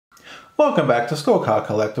Welcome back to Scorecard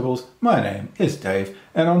Collectibles. My name is Dave,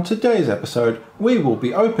 and on today's episode we will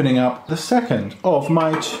be opening up the second of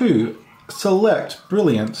my two Select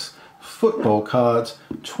Brilliance football cards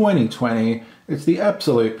 2020. It's the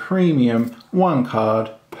absolute premium, one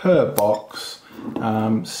card per box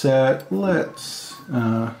set. Let's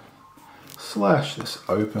slash this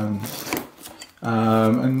open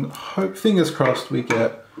and hope, fingers crossed, we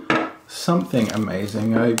get something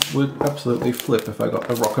amazing. I would absolutely flip if I got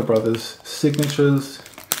the Rocker Brothers signatures.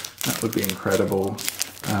 That would be incredible.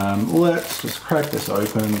 Let's just crack this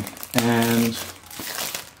open and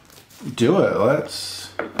do it.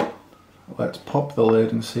 Let's pop the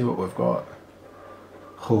lid and see what we've got.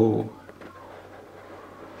 Oh,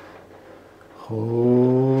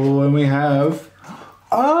 and we have...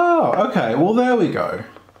 Oh, okay, well there we go.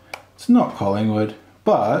 It's not Collingwood,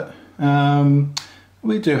 but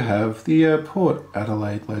we do have the Port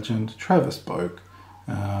Adelaide legend, Travis Boak,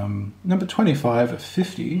 number 25 of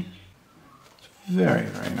 50. It's very,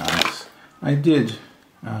 very nice. I did,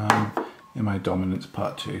 in my Dominance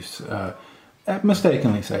Part 2,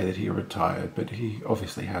 mistakenly say that he retired, but he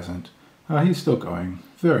obviously hasn't. He's still going,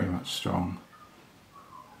 very much strong.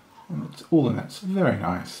 And it's all in that very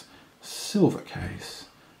nice silver case.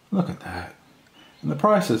 Look at that. And the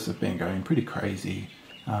prices have been going pretty crazy.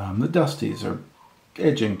 The Dusties are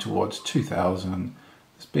edging towards 2,000.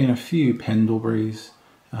 There's been a few Pendleburys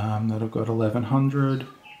that have got 1,100.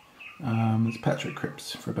 There's Patrick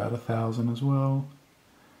Cripps for about 1,000 as well.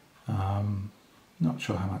 Not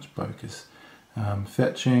sure how much Boak is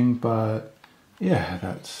fetching, but yeah,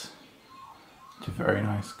 that's a very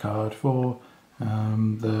nice card for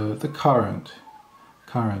the current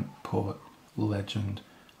Port legend.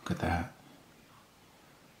 Look at that.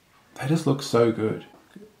 They just look so good.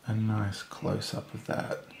 A nice close-up of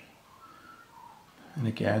that. And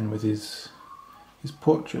again with his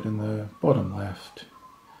portrait in the bottom left.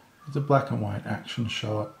 There's a black and white action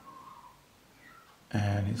shot.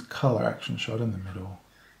 And his colour action shot in the middle.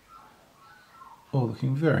 All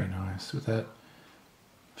looking very nice with that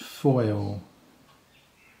foil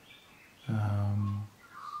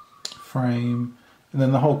frame. And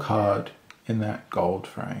then the whole card in that gold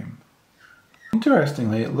frame.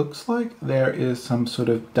 Interestingly, it looks like there is some sort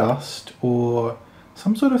of dust or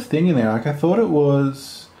some sort of thing in there. Like I thought it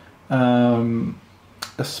was a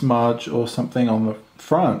smudge or something on the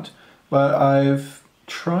front, but I've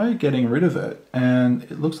tried getting rid of it and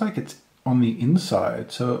it looks like it's on the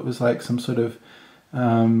inside. So it was like some sort of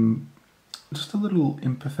just a little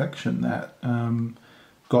imperfection that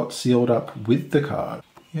got sealed up with the card.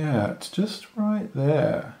 Yeah, it's just right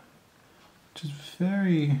there, which is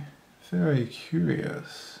very, very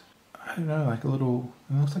curious. I don't know, like a little,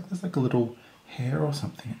 it looks like there's like a little hair or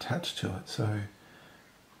something attached to it, so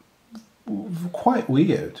quite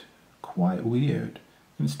weird, quite weird.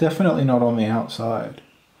 And it's definitely not on the outside,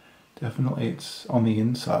 definitely it's on the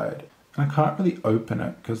inside. And I can't really open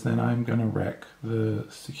it because then I'm going to wreck the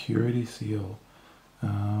security seal.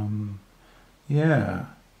 Yeah, I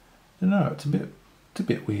don't know, it's a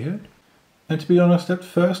bit weird. And to be honest, at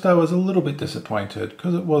first I was a little bit disappointed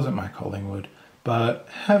because it wasn't my Collingwood, but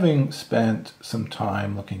having spent some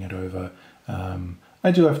time looking it over,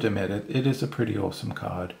 I do have to admit it is a pretty awesome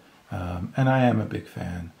card, and I am a big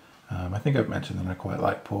fan. I think I've mentioned that I quite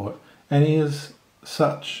like Port, and he is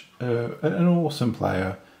such an awesome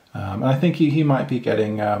player, and I think he might be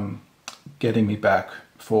getting me back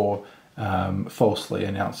for falsely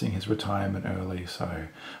announcing his retirement early, so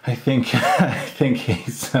I think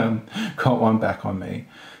he's got one back on me.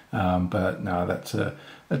 But no, that's a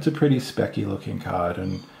pretty specky looking card,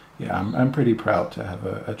 and yeah, I'm pretty proud to have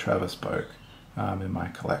a Travis Boak in my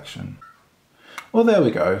collection. Well, there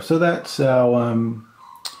we go. So that's our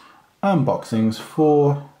unboxings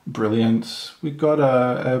for Brilliance. We've got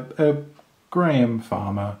a Graham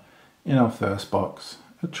Farmer in our first box.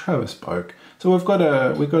 A Travis Boak. So we've got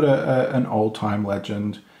an old-time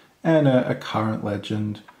legend and a current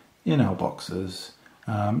legend in our boxes.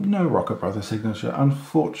 No Rocker Brothers signature,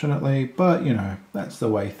 unfortunately, but you know, that's the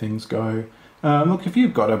way things go. Look, if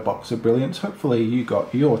you've got a box of Brilliance, hopefully you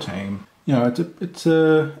got your team. You know, it's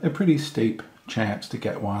a pretty steep chance to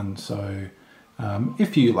get one, so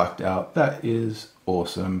if you lucked out, that is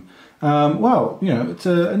awesome. Well, you know, it's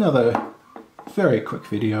another very quick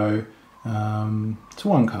video. It's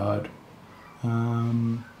one card.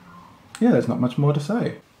 Yeah, there's not much more to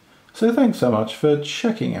say. So thanks so much for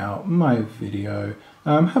checking out my video.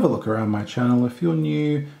 Have a look around my channel if you're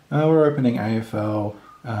new. We're opening AFL,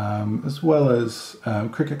 as well as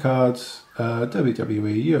cricket cards,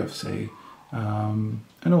 WWE, UFC,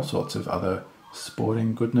 and all sorts of other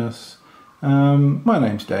sporting goodness. My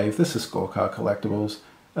name's Dave, this is Scorecard Collectibles.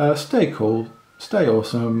 Stay cool, stay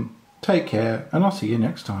awesome, take care, and I'll see you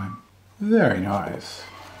next time. Very nice.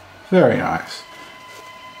 Very nice.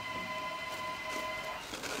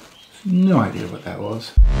 No idea what that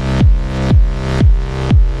was.